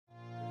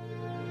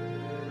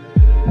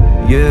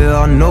Yeah,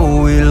 I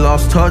know we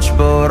lost touch,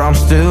 but I'm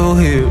still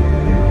here.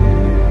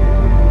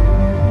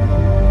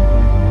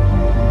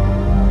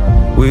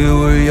 We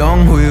were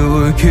young, we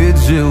were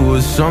kids, it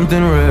was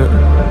something rare.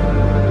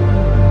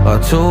 I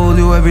told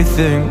you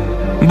everything,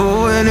 but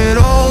when it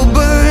all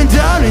burned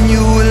down and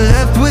you were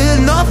left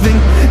with nothing,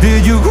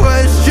 did you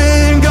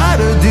question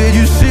God or did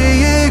you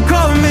see it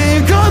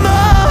coming? Come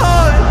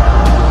on,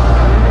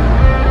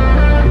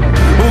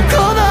 oh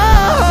come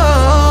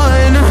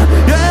on,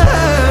 yeah.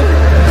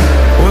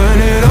 When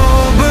it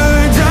all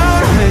burned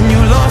down and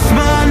you lost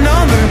my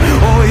number,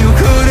 or you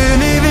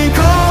couldn't even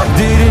call,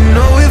 didn't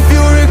know if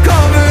you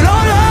recovered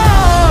or not.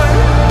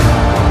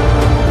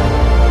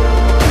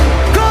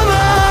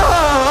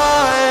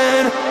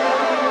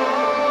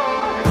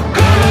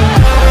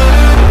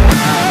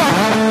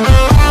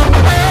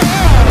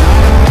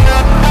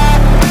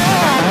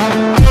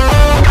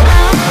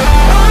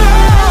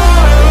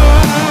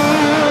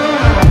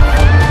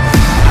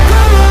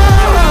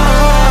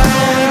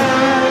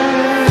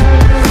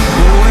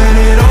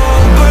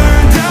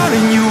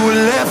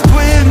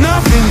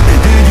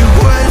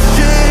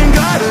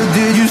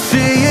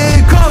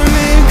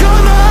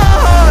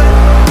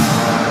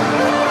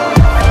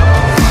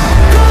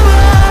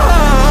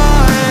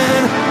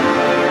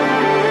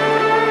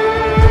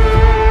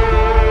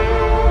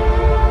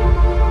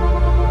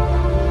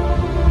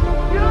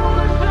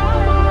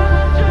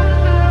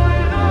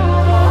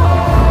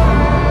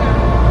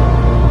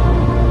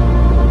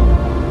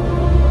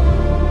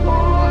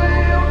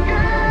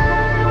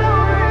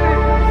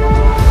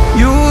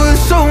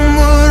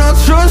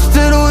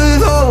 Trusted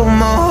with all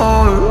my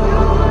heart,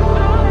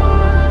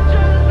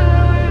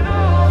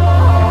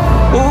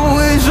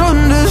 always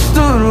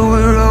understood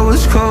where I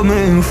was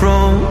coming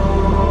from.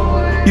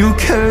 You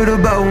cared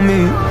about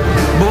me,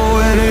 but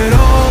when it